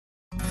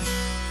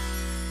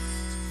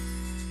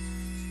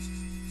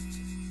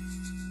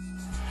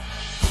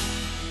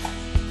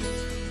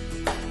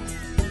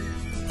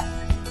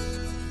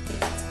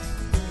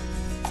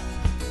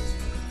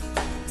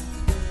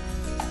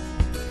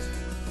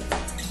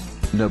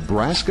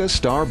Nebraska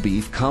Star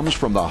Beef comes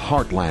from the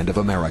heartland of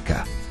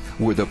America,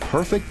 where the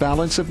perfect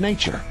balance of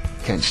nature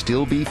can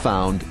still be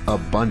found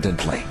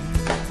abundantly.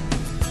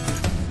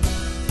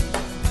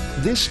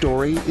 This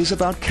story is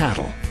about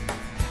cattle,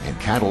 and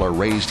cattle are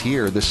raised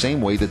here the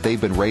same way that they've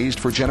been raised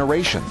for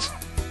generations.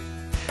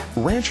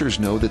 Ranchers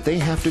know that they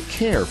have to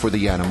care for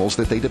the animals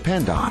that they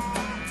depend on.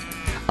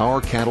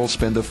 Our cattle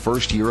spend the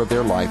first year of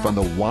their life on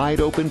the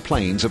wide-open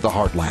plains of the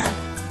heartland.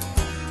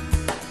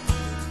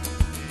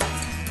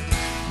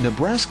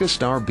 Nebraska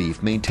Star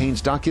Beef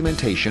maintains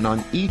documentation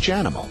on each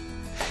animal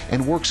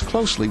and works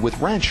closely with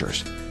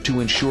ranchers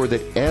to ensure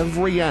that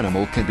every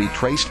animal can be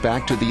traced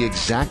back to the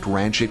exact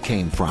ranch it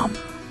came from.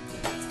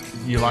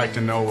 You like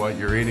to know what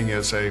you're eating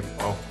is a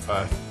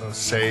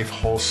safe,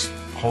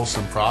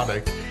 wholesome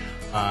product,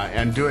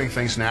 and doing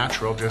things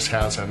natural just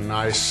has a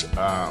nice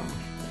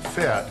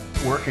fit.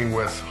 Working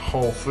with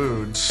Whole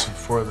Foods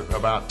for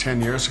about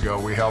 10 years ago,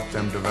 we helped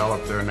them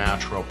develop their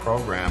natural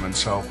program, and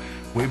so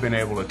we've been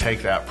able to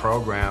take that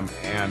program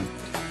and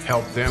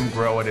help them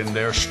grow it in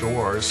their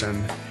stores,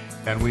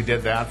 and we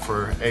did that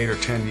for 8 or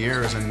 10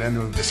 years, and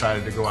then we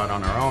decided to go out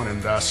on our own,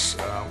 and thus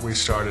we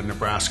started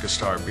Nebraska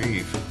Star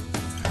Beef.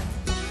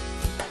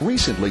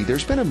 Recently,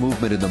 there's been a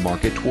movement in the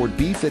market toward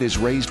beef that is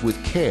raised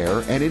with care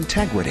and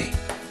integrity.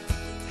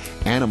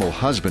 Animal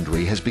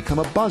husbandry has become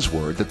a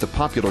buzzword that the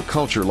popular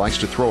culture likes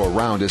to throw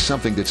around as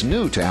something that's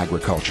new to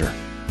agriculture,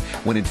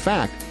 when in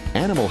fact,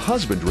 animal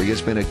husbandry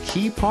has been a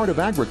key part of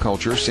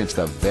agriculture since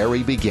the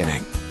very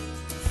beginning.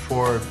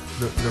 For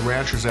the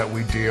ranchers that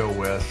we deal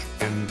with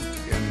in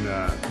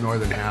the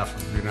northern half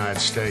of the United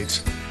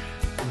States,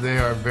 they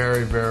are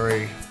very,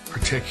 very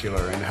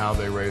particular in how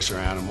they raise their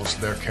animals.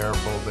 They're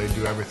careful, they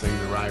do everything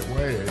the right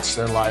way. It's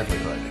their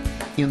livelihood.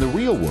 In the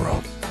real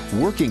world,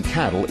 working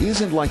cattle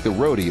isn't like the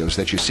rodeos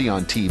that you see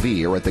on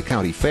TV or at the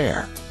county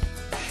fair.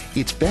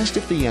 It's best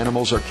if the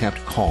animals are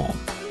kept calm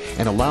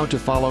and allowed to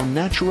follow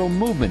natural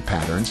movement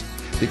patterns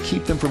that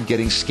keep them from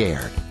getting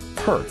scared,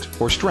 hurt,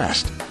 or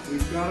stressed.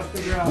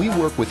 We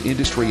work with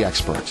industry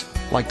experts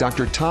like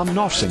Dr. Tom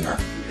Noffsinger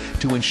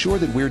to ensure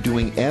that we're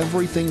doing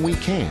everything we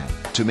can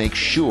to make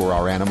sure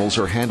our animals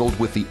are handled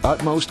with the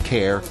utmost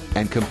care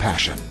and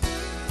compassion.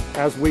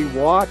 As we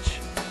watch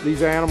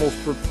these animals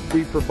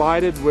be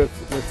provided with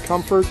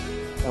comfort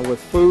and with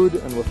food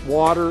and with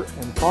water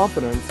and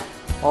confidence,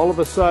 all of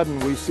a sudden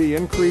we see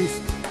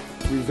increased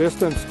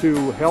resistance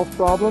to health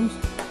problems.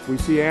 We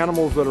see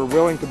animals that are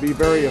willing to be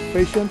very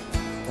efficient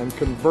and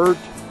convert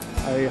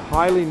a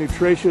highly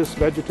nutritious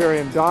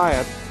vegetarian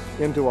diet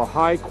into a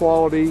high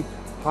quality,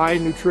 high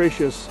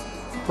nutritious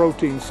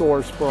protein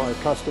source for our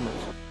customers.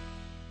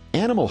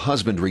 Animal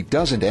husbandry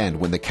doesn't end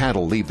when the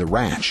cattle leave the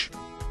ranch.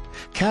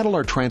 Cattle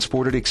are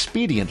transported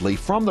expediently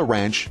from the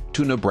ranch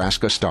to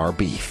Nebraska Star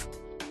Beef.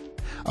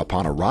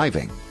 Upon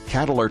arriving,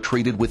 cattle are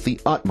treated with the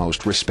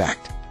utmost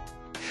respect.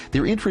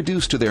 They're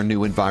introduced to their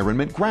new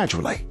environment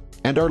gradually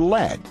and are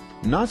led,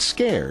 not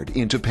scared,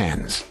 into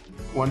pens.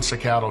 Once the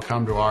cattle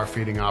come to our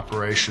feeding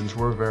operations,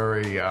 we're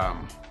very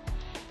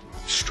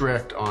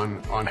strict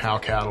on how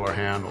cattle are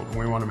handled.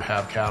 We want to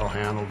have cattle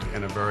handled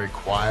in a very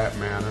quiet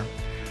manner.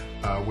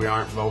 We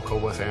aren't vocal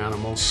with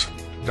animals.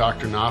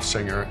 Dr.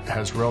 Noffsinger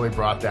has really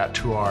brought that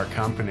to our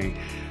company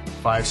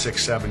 5,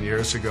 6, 7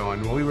 years ago,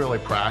 and we really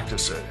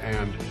practice it.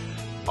 And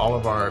all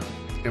of our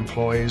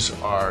employees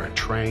are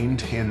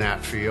trained in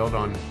that field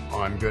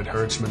on good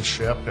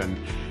herdsmanship, and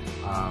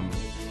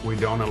we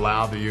don't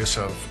allow the use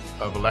of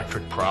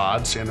electric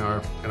prods in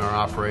our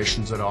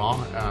operations at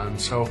all. And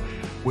so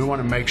we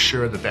want to make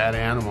sure that that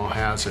animal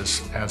has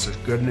as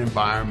good an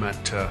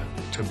environment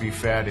to be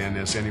fed in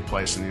as any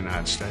place in the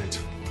United States.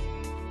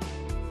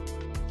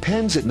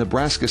 Pens at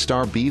Nebraska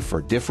Star Beef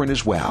are different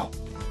as well.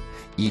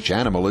 Each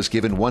animal is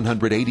given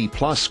 180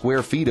 plus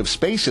square feet of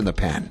space in the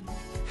pen.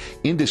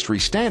 Industry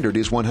standard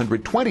is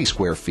 120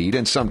 square feet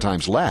and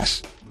sometimes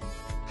less.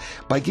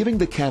 By giving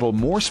the cattle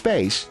more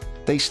space,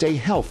 they stay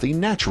healthy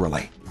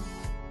naturally.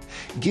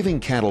 Giving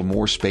cattle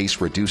more space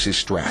reduces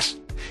stress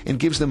and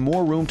gives them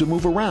more room to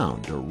move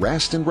around or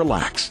rest and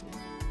relax.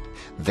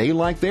 They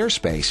like their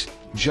space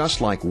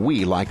just like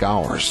we like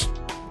ours.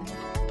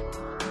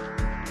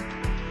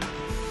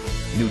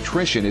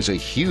 Nutrition is a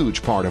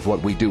huge part of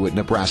what we do at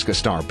Nebraska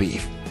Star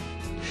Beef.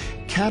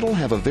 Cattle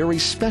have a very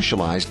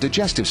specialized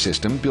digestive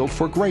system built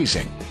for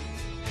grazing.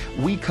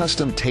 We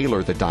custom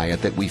tailor the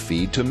diet that we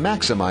feed to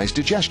maximize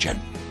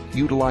digestion,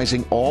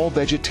 utilizing all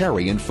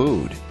vegetarian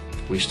food.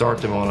 We start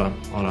them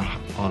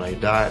on a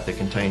diet that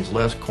contains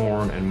less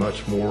corn and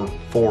much more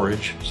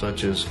forage,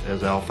 such as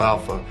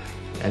alfalfa,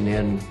 and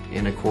then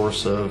in a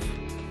course of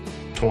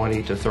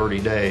 20 to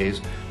 30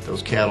 days,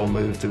 those cattle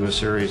move through a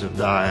series of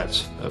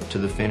diets up to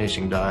the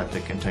finishing diet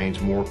that contains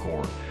more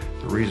corn.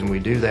 The reason we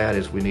do that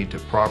is we need to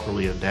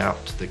properly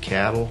adapt the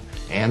cattle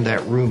and that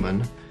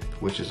rumen,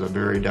 which is a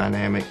very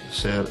dynamic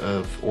set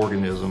of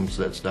organisms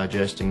that's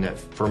digesting that,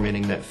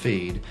 fermenting that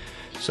feed,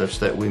 such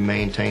that we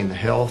maintain the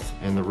health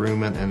and the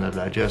rumen and the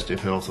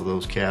digestive health of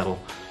those cattle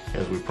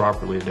as we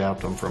properly adapt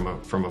them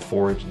from a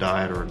forage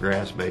diet or a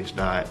grass-based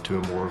diet to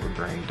a more of a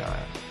grain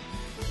diet.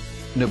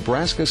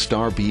 Nebraska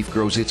Star Beef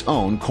grows its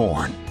own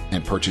corn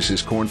and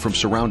purchases corn from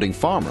surrounding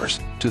farmers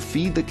to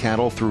feed the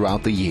cattle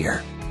throughout the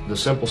year. The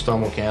simple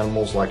stomach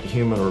animals like a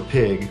human or a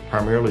pig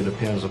primarily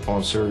depends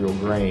upon cereal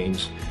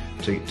grains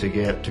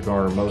to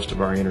garner most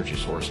of our energy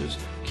sources.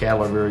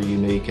 Cattle are very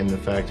unique in the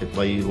fact that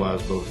they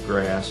utilize both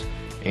grass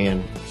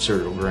and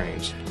cereal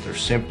grains. They're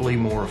simply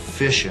more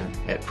efficient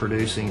at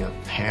producing a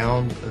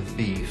pound of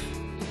beef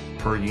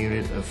per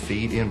unit of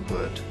feed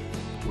input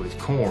with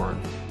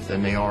corn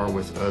than they are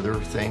with other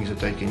things that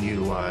they can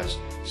utilize,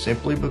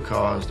 simply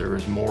because there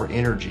is more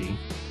energy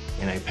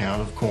in a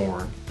pound of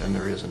corn than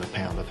there is in a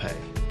pound of hay.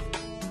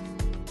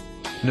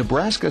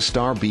 Nebraska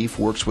Star Beef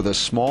works with a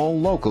small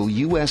local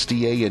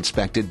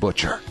USDA-inspected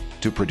butcher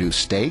to produce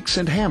steaks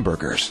and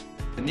hamburgers.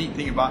 The neat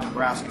thing about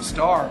Nebraska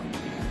Star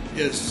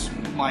is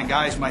my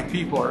guys, my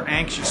people are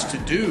anxious to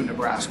do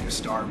Nebraska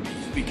Star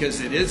Beef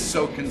because it is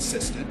so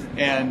consistent,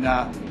 and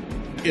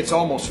it's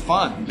almost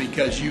fun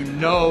because you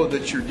know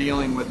that you're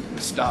dealing with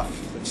the stuff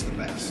that's the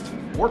best.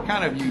 We're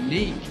kind of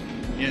unique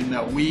in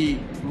that we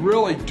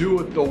really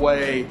do it the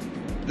way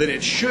that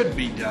it should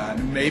be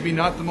done. Maybe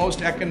not the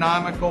most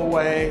economical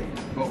way,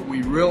 but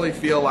we really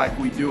feel like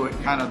we do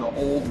it kind of the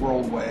old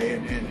world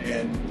way,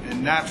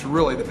 and that's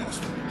really the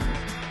best way.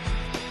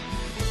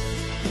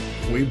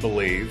 We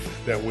believe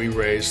that we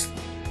raise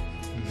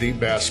the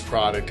best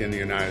product in the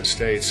United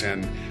States,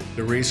 and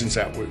the reason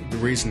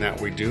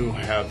that we do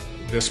have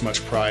this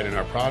much pride in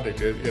our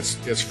product,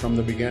 it's from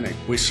the beginning.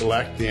 We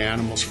select the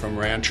animals from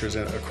ranchers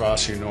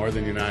across the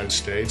northern United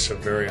States, a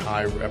very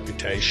high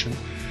reputation.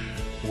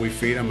 We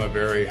feed them a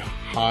very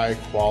high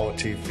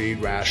quality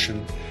feed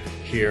ration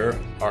here.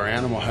 Our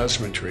animal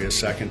husbandry is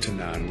second to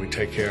none. We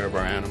take care of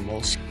our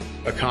animals.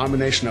 A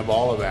combination of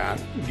all of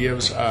that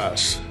gives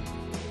us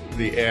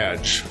the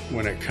edge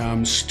when it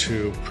comes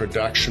to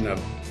production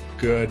of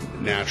good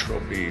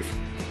natural beef.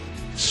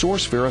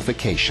 Source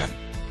verification,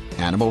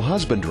 animal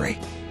husbandry,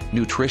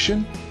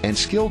 nutrition, and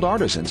skilled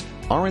artisans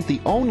aren't the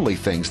only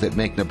things that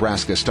make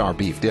Nebraska Star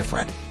Beef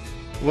different.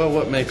 Well,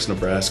 what makes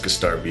Nebraska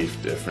Star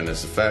Beef different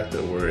is the fact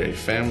that we're a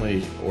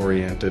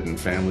family-oriented and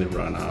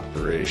family-run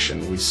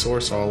operation. We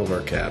source all of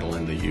our cattle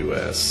in the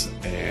U.S.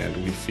 and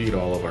we feed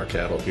all of our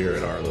cattle here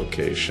at our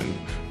location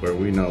where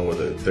we know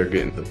that they're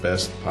getting the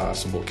best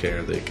possible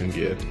care they can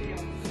get.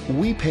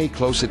 We pay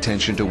close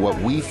attention to what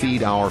we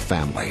feed our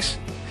families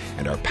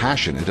and are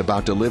passionate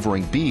about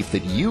delivering beef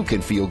that you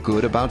can feel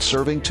good about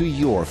serving to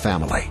your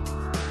family.